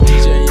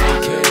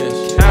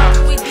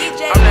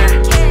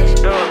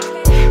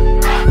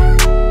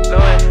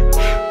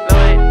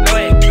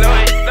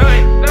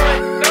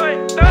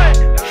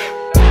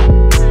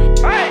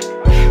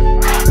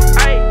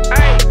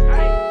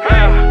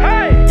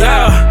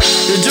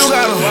the Jew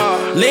got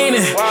him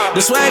leaning,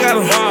 the swag got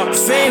him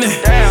fiending.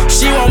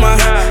 She want my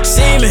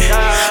semen.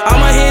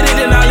 I'ma hit it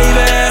and I leave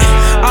it.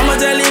 I'ma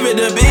just leave it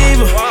to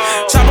beaver.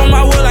 Chop on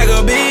my wood like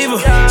a beaver.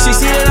 She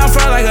see that I'm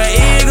fly like an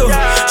eagle.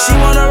 She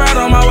wanna ride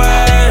on my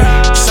way.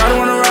 Shawty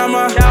wanna ride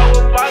my.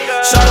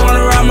 Shawty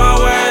wanna ride my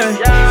way.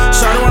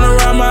 Shawty wanna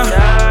ride my.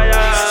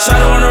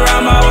 Shawty wanna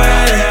ride my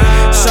way.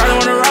 Shawty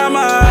wanna ride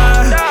my.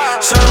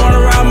 Shawty wanna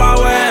ride my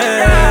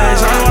way.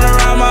 Shawty wanna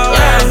ride my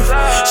way.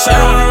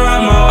 Shawty wanna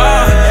ride my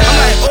way. I'm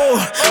like, ooh,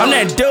 I'm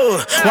that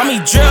dude. Want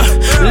me drill,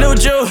 Lil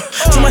Jew.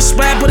 Too much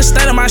swag, put a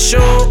stain on my shoe.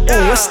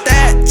 Ooh, what's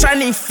that?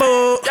 Chinese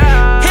food.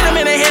 Hit him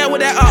in the head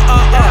with that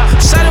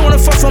Shawty wanna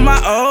fuck for my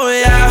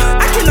yeah.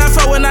 I cannot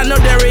fuck when I know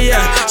there is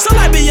So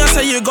like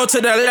Beyonce, you go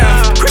to the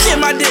left. Cricket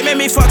my dick, make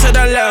me fuck to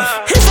the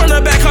left. Hit from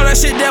the back, call that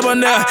shit double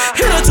now.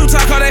 Hit her too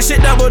tight, call that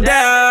shit double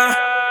down.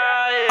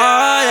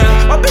 Oh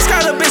yeah, my bitch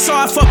got a bitch, so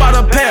I fuck by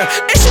the pair.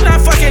 If she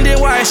not fucking, then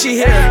why is she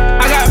here?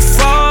 I got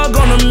fog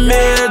on the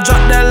mid,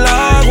 drop that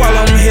log while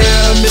I'm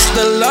here.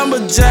 Mr.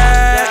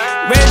 Lumberjack,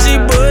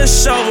 Reggie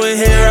Bush over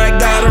here, I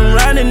got him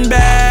running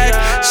back.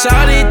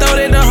 Shawty throw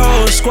it the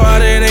whole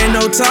squad, it ain't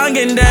no tongue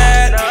in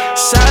that.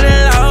 Shawty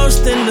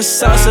lost in the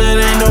sauce, it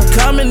ain't no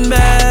coming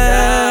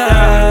back.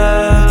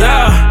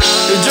 Yeah,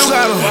 the Jew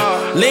got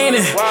him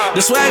leaning,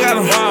 the swag got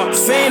him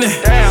fiending.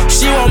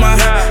 She want my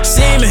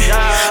semen.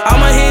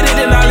 I'ma hit it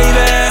and I leave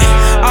it.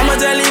 I'ma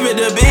just leave it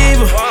to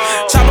beaver.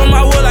 Chop on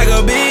my wood like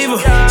a beaver.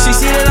 She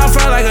see that I'm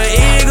fly like an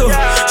eagle.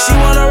 She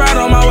wanna ride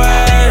on my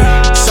way.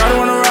 Shawty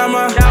wanna ride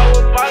my.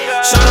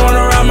 Shawty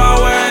wanna ride my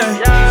way.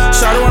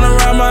 Shawty wanna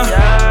ride my.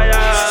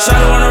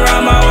 Shawty wanna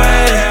ride my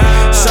way.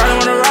 Shawty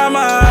wanna ride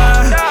my.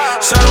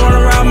 Shawty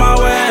wanna ride my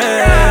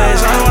way.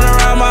 Shawty wanna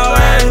ride my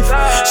way.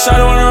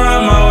 Shawty wanna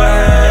ride my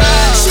way.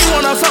 She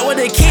wanna fuck with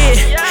the kid.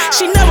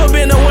 She never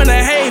been the one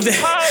that haven.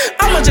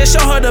 I'ma just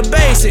show her the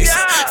basics.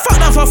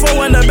 Fucked off her phone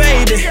when the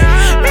baby.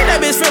 Make that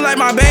bitch feel like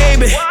my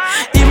baby.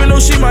 Even though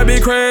she might be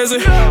crazy.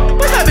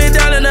 Put that bitch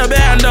down in the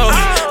bando.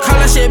 Call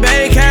that shit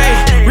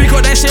vacay.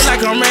 Record that shit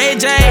like I'm Ray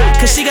J.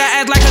 Cause she got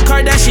act like a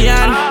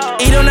Kardashian.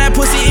 Eat on that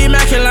pussy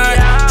immaculate.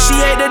 She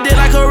ate the dick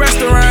like a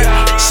restaurant.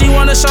 She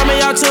wanna show me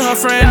out to her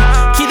friend.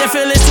 Keep the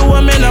feelings to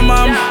a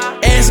minimum.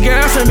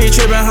 Ex-girlfriend be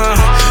trippin', huh?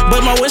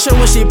 But my wish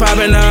when she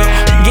poppin' up.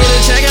 Get a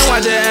check and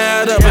watch it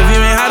add up. If you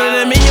ain't hotter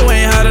than me, you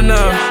ain't hot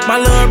enough. My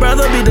little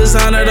brother be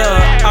designered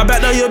up. I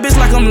back up your bitch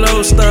like I'm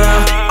low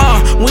stuff.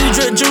 When you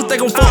drip juice, they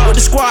gon' fuck with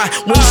the squad.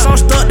 When you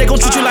sauced up, they gon'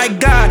 treat you like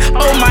God.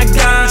 Oh my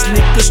God,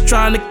 niggas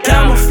tryna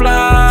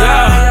camouflage.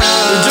 Yeah,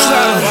 the Jew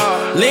got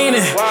him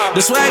leaning,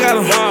 the swag got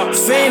him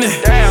fiending.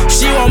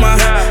 She want my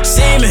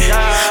semen.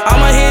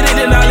 I'ma hit it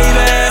and I leave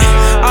it.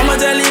 I'ma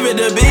just leave it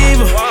to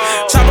beaver.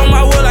 Chop on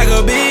my wood like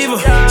a beaver.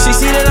 She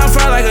see that I'm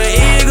fly like a